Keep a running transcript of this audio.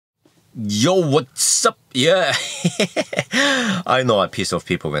Yo, what's up? Yeah. I know I piss off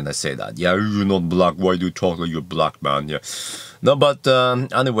people when I say that. Yeah, you're not black. Why do you talk like you're black, man? Yeah. No, but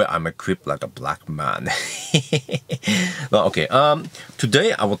anyway, I'm equipped like a black man. No, okay.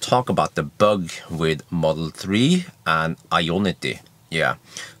 Today I will talk about the bug with Model 3 and Ionity. Yeah.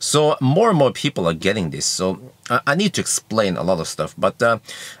 So more and more people are getting this. So I need to explain a lot of stuff. But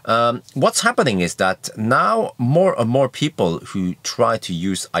what's happening is that now more and more people who try to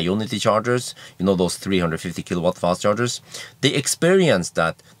use Ionity chargers, you know, those 350 kilowatt fast chargers, they experience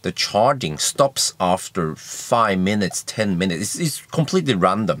that the charging stops after 5 minutes, 10 minutes. It's completely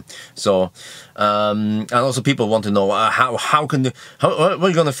random. So and also people want to know how when are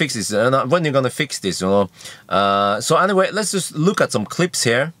you gonna fix this? When are you gonna fix this? You know. So anyway, let's just look at some clips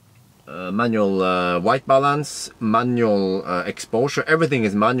here. Manual white balance, manual exposure, everything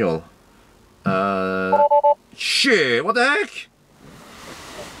is manual. Shit, what the heck?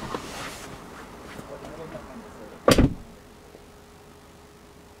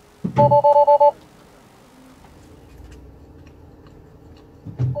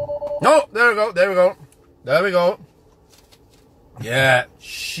 Oh, there we go, there we go, there we go. Yeah,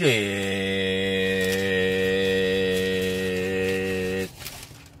 shit.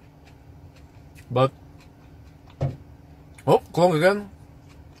 But, oh, clunk again.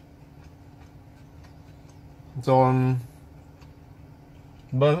 So,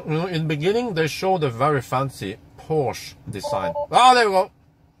 but you know, in the beginning they showed a very fancy Porsche design. Ah, there we go.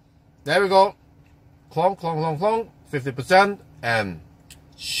 There we go. Clunk, clunk, clunk, clunk. 50%. And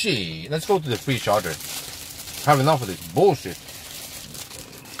shit. Let's go to the free charger. Have enough of this bullshit.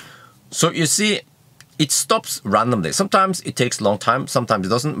 So you see, it stops randomly. Sometimes it takes a long time, sometimes it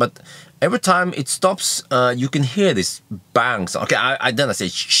doesn't. But every time it stops, you can hear this bang sound. Okay, I then I say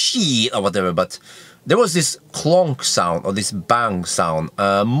shit or whatever, but there was this clonk sound or this bang sound.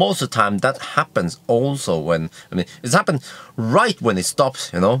 Most of the time that happens also when, I mean, it's happened right when it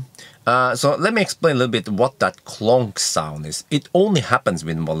stops, you know. So let me explain a little bit what that clonk sound is. It only happens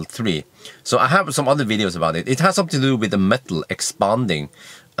with Model 3. So I have some other videos about it. It has something to do with the metal expanding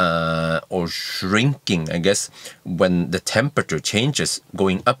or shrinking, I guess, when the temperature changes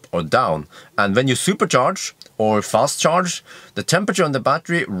going up or down. And when you supercharge or fast charge, the temperature on the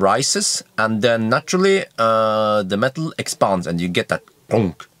battery rises, and then naturally the metal expands and you get that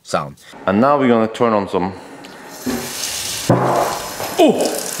clonk sound. And now we're gonna turn on some. Oh,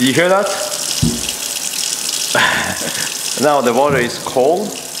 you hear that? Now the water is cold.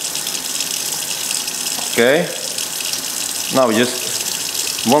 Okay. Now we just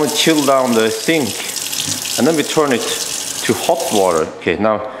want to chill down the sink, and then we turn it to hot water. Okay,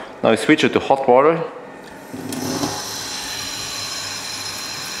 now we switch it to hot water.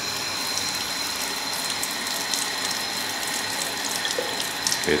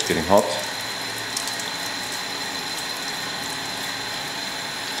 Okay, it's getting hot.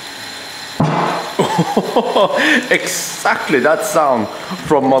 Exactly that sound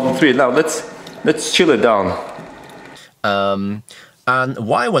from Model 3. Now let's chill it down. And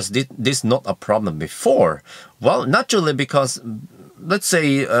why was this not a problem before? Well, naturally because, let's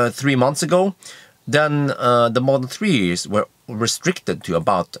say 3 months ago, then the Model 3s were restricted to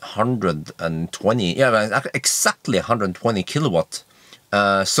about 120, yeah, exactly 120 kilowatt.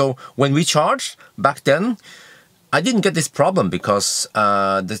 So when we charged back then, I didn't get this problem because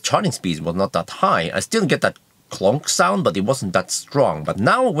the charging speed was not that high. I still get that clonk sound, but it wasn't that strong. But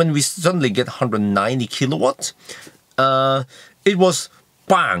now when we suddenly get 190 kilowatt, it was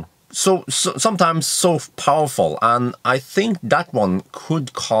bang, so sometimes so powerful, and I think that one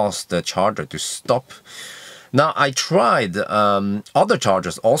could cause the charger to stop. Now I tried other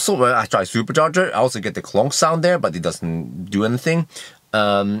chargers also. Well, I tried supercharger. I also get the clonk sound there, but it doesn't do anything.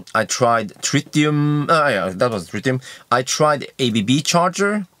 I tried Tritium. Yeah, that was Tritium. I tried ABB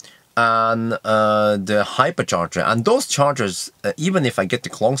charger and the hypercharger, and those chargers, even if I get the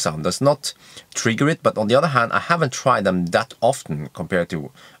clonk sound, does not trigger it. But on the other hand, I haven't tried them that often compared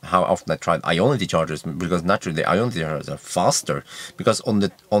to how often I tried Ionity chargers, because naturally the Ionity chargers are faster. Because on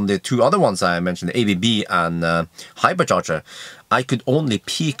the two other ones I mentioned, the ABB and hypercharger, I could only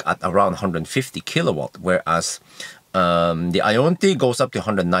peak at around 150 kilowatt, whereas the Ionity goes up to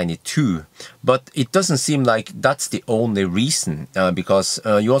 192, but it doesn't seem like that's the only reason, because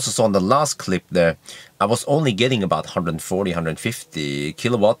you also saw in the last clip there, I was only getting about 140, 150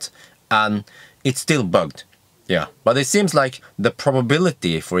 kilowatt, and it still bugged. Yeah, but it seems like the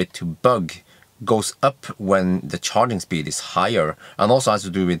probability for it to bug goes up when the charging speed is higher, and also has to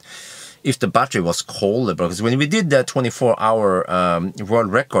do with if the battery was colder, because when we did the 24-hour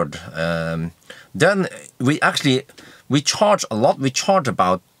world record, then we charge a lot. We charge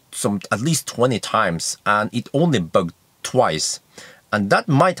about at least 20 times, and it only bugged twice. And that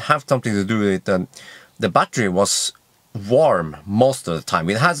might have something to do with the battery was warm most of the time.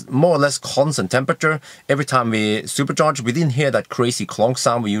 It has more or less constant temperature every time we supercharge. We didn't hear that crazy clonk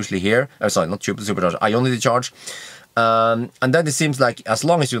sound we usually hear. Sorry, not supercharge, Ionity charge. And then it seems like as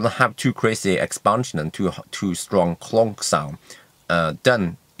long as you don't have too crazy expansion and too strong clonk sound,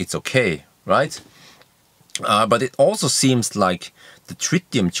 then it's okay, right? But it also seems like the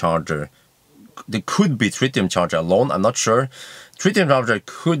tritium charger, there could be tritium charger alone, I'm not sure. Tritium charger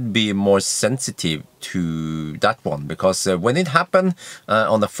could be more sensitive to that one, because when it happened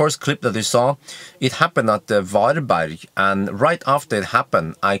on the first clip that you saw, it happened at the Varberg, and right after it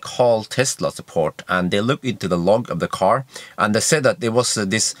happened, I called Tesla support, and they looked into the log of the car, and they said that there was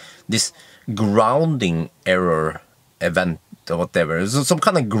this grounding error event or whatever. So some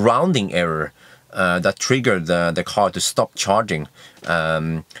kind of grounding error that triggered the car to stop charging.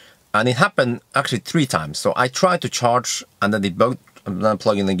 And it happened actually 3 times. So I tried to charge, and then it bugged, and then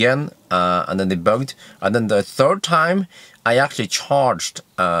plug in again, and then it bugged. And then the 3rd time, I actually charged,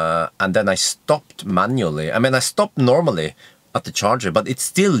 and then I stopped manually. I mean, I stopped normally at the charger, but it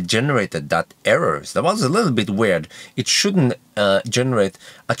still generated that error. So that was a little bit weird. It shouldn't generate,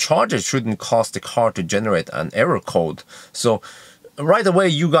 a charger shouldn't cause the car to generate an error code. So right away,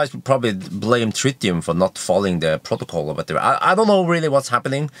 you guys would probably blame Tritium for not following the protocol or whatever. I don't know really what's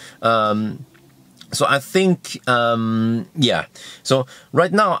happening. So I think, yeah. So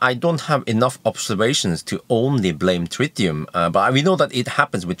right now, I don't have enough observations to only blame Tritium. But we know that it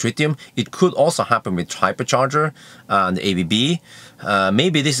happens with Tritium. It could also happen with hypercharger and ABB.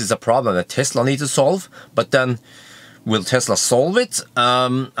 Maybe this is a problem that Tesla needs to solve. But then, will Tesla solve it?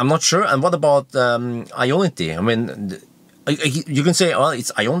 I'm not sure. And what about Ionity? I mean, you can say, well,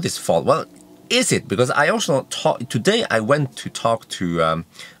 it's Ionity's fault. Well, is it? Because I also today I went to talk to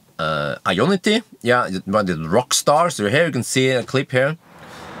Ionity, yeah, one of the rock stars. So here you can see a clip here.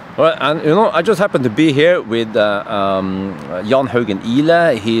 Well, and you know, I just happened to be here with Jan Haugen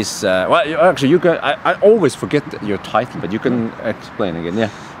Ile. He's well, actually, you can. I always forget your title, but you can explain again. Yeah.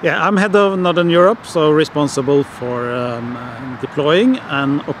 Yeah, I'm head of Northern Europe, so responsible for deploying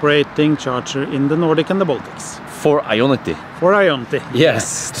and operating charger in the Nordic and the Baltics. For Ionity. For Ionity.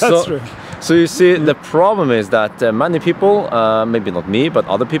 Yes, that's true. So you see, the problem is that many people, maybe not me, but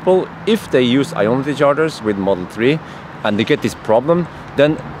other people, if they use Ionity chargers with Model 3 and they get this problem,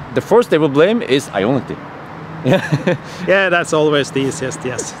 then the first they will blame is Ionity. Yeah, that's always the easiest,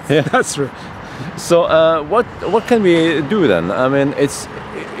 yes. Yeah. That's true. So what can we do then? I mean, it's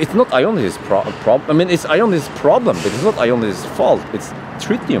not Ionity's problem. I mean, it's Ionity's problem, but it's not Ionity's fault. It's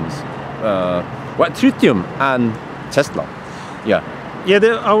Tritium's. Well, Tritium and Tesla. Yeah. Yeah,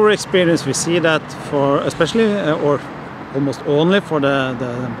 our experience, we see that for especially or almost only for the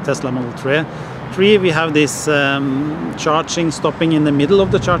Tesla Model 3, we have this charging stopping in the middle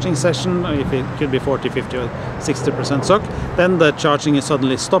of the charging session. If it could be 40, 50 or 60% sock, then the charging is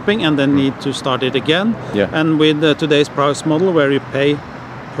suddenly stopping and then need to start it again. Yeah. And with today's price model where you pay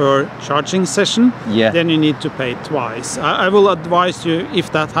per charging session, yeah, then you need to pay twice. I will advise you,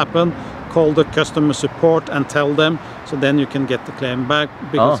 if that happens, call the customer support and tell them, so then you can get the claim back,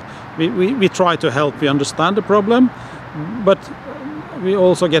 because we try to help. We understand the problem, but we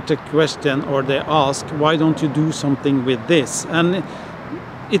also get the question, or they ask, why don't you do something with this? And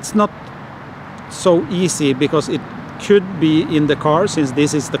it's not so easy, because it could be in the car, since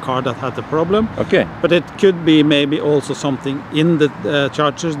this is the car that had the problem. Okay. But it could be maybe also something in the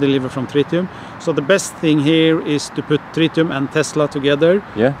chargers delivered from Tritium. So the best thing here is to put Tritium and Tesla together,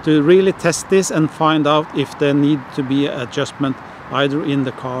 yeah, to really test this and find out if there need to be an adjustment either in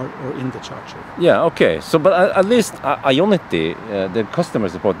the car or in the charger. Yeah, okay. So, but at least Ionity, the customer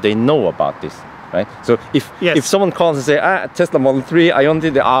support, they know about this, right? So if someone calls and say, Tesla Model 3,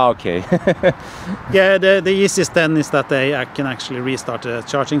 Ionity, okay. Yeah, the easiest then is that they can actually restart the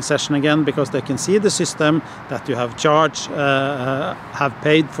charging session again, because they can see the system that you have charged, have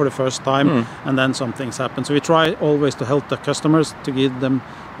paid for the first time, and then some things happen. So we try always to help the customers to give them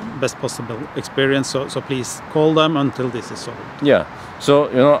best possible experience, so please call them until this is solved. Yeah, so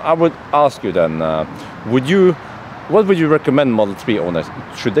you know, I would ask you then, what would you recommend Model 3 owners?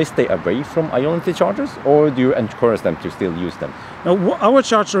 Should they stay away from Ionity chargers, or do you encourage them to still use them? Now, our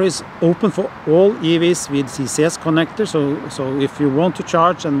charger is open for all EVs with CCS connector, so if you want to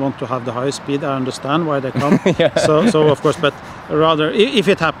charge and want to have the highest speed, I understand why they come. Yeah. So of course, but rather, if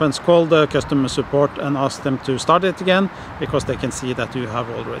it happens, call the customer support and ask them to start it again, because they can see that you have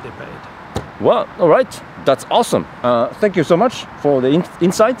already paid. Well, all right, that's awesome. Thank you so much for the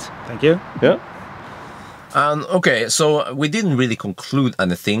insight. Thank you. Yeah. Okay, so we didn't really conclude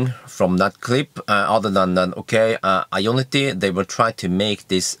anything from that clip other than that, okay, Ionity, they will try to make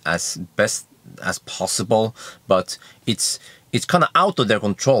this as best as possible, but it's kind of out of their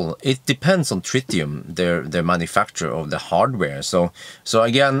control. It depends on Tritium, their manufacturer of the hardware. So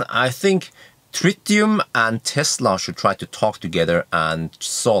again, I think Tritium and Tesla should try to talk together and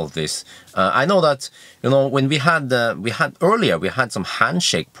solve this. I know that, you know, when we had some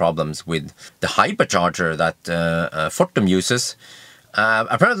handshake problems with the hypercharger that Fortum uses.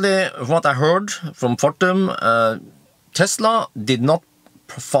 Apparently, what I heard from Fortum, Tesla did not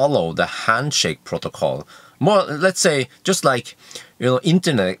follow the handshake protocol. More, let's say, just like, you know,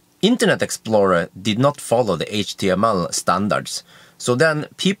 Internet Explorer did not follow the HTML standards. So then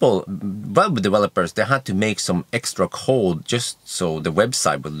people, web developers, they had to make some extra code just so the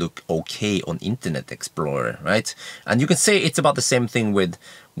website would look okay on Internet Explorer, right? And you can say it's about the same thing with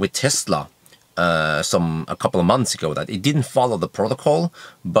Tesla a couple of months ago, that it didn't follow the protocol,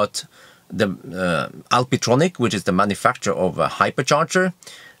 but the Alpitronic, which is the manufacturer of a hypercharger,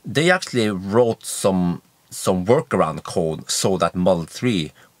 they actually wrote some workaround code so that Model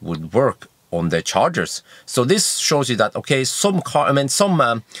 3 would work on their chargers. So this shows you that, okay, some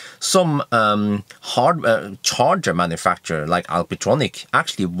hardware charger manufacturer like Alpitronic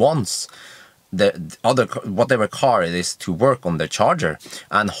actually wants the other, whatever car it is, to work on their charger.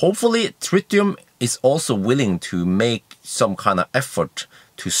 And hopefully Tritium is also willing to make some kind of effort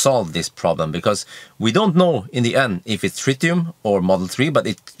to solve this problem, because we don't know in the end if it's Tritium or Model 3, but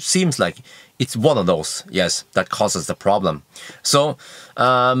it seems like it's one of those, yes, that causes the problem. So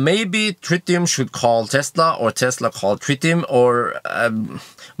maybe Tritium should call Tesla, or Tesla call Tritium, or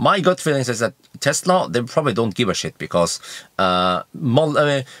my gut feeling is that Tesla, they probably don't give a shit, because version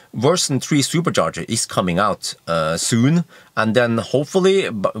 3 supercharger is coming out soon, and then hopefully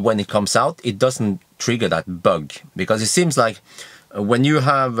when it comes out, it doesn't trigger that bug, because it seems like when you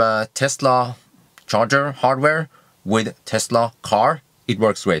have Tesla charger hardware with Tesla car, it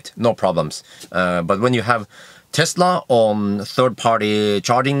works great, no problems. But when you have Tesla on third-party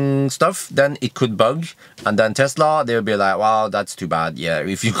charging stuff, then it could bug, and then Tesla, they'll be like, wow, that's too bad. Yeah,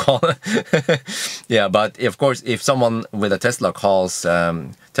 if you call it. Yeah, but of course, if someone with a Tesla calls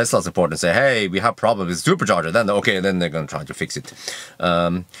Tesla support and say, hey, we have problems with supercharger, then okay, then they're going to try to fix it.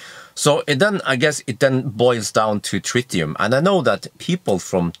 So then, I guess it then boils down to Tritium. And I know that people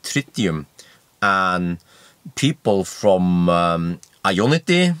from Tritium and people from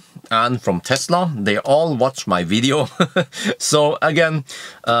Ionity and from Tesla, they all watch my video. So again,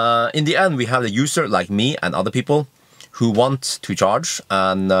 in the end, we have a user like me and other people who want to charge,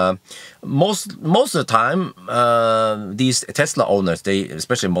 and most of the time these Tesla owners, they,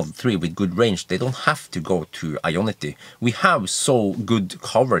 especially Model 3 with good range, they don't have to go to Ionity. We have so good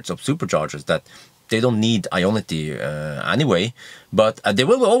coverage of superchargers that they don't need Ionity anyway. But there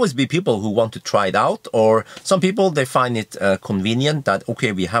will always be people who want to try it out, or some people, they find it convenient that,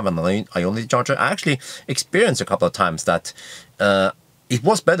 okay, we have an Ionity charger. I actually experienced a couple of times that it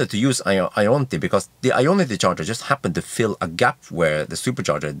was better to use Ionity, because the Ionity charger just happened to fill a gap where the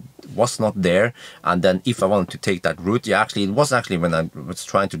supercharger was not there. And then if I wanted to take that route, yeah, actually, it was actually when I was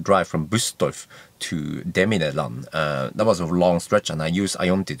trying to drive from Bustorf to Nyland. That was a long stretch, and I used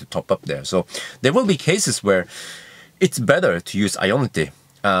Ionity to top up there. So there will be cases where it's better to use Ionity.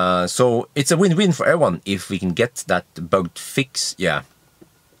 So it's a win-win for everyone if we can get that bug fixed, yeah.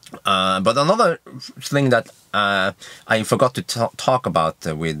 But another thing that I forgot to talk about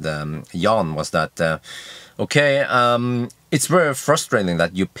with Jan was that, okay, it's very frustrating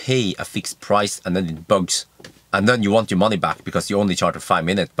that you pay a fixed price and then it bugs, and then you want your money back because you only charge for 5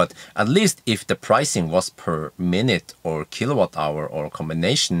 minutes. But at least if the pricing was per minute or kilowatt hour or a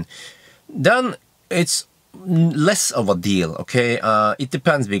combination, then it's less of a deal, okay? It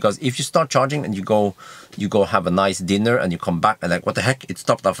depends, because if you start charging and you go have a nice dinner and you come back and like, what the heck, it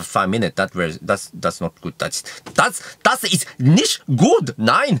stopped after 5 minutes, that's not good. That's it's nicht good,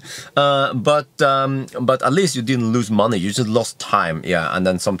 nein. But at least you didn't lose money, you just lost time, yeah. And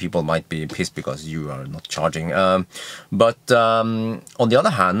then some people might be pissed because you are not charging. But on the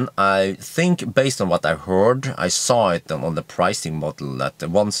other hand, I think based on what I heard, I saw it on the pricing model that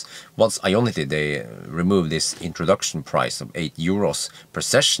once Ionity, they remove this introduction price of €8 per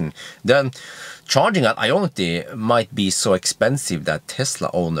session, then charging at Ionity might be so expensive that Tesla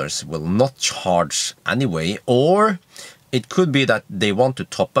owners will not charge anyway, or it could be that they want to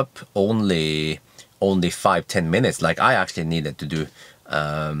top up only 5-10 minutes, like I actually needed to do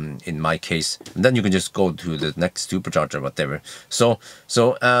in my case, and then you can just go to the next supercharger, whatever. So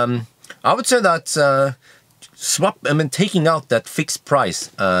I would say that taking out that fixed price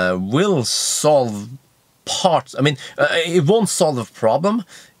will solve parts. I mean, it won't solve the problem.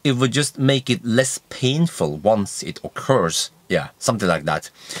 It will just make it less painful once it occurs. Yeah, something like that.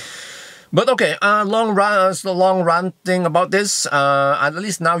 But okay, long ranting about this. At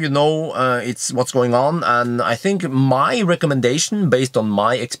least now you know it's what's going on. And I think my recommendation, based on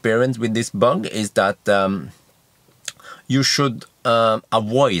my experience with this bug, is that you should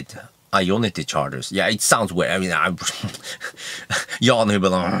avoid Ionity chargers. Yeah, it sounds weird. I mean, Jan will be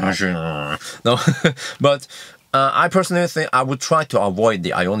like, no, but I personally think I would try to avoid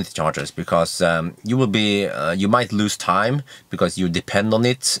the Ionity chargers, because you will be, you might lose time because you depend on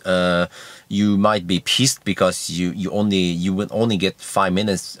it. You might be pissed because you will only get 5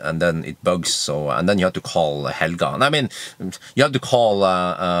 minutes and then it bugs. So, and then you have to call Helga. And I mean, you have to call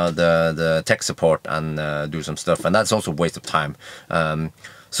the tech support and do some stuff, and that's also a waste of time.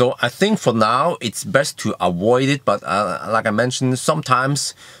 So I think for now it's best to avoid it. But like I mentioned,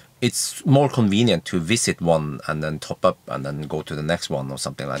 sometimes it's more convenient to visit one and then top up and then go to the next one or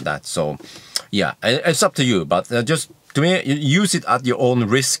something like that. So yeah, it's up to you, but just to me, use it at your own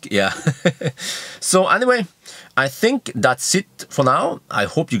risk. Yeah. So anyway, I think that's it for now. I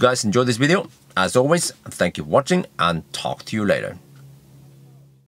hope you guys enjoyed this video. As always, thank you for watching and talk to you later.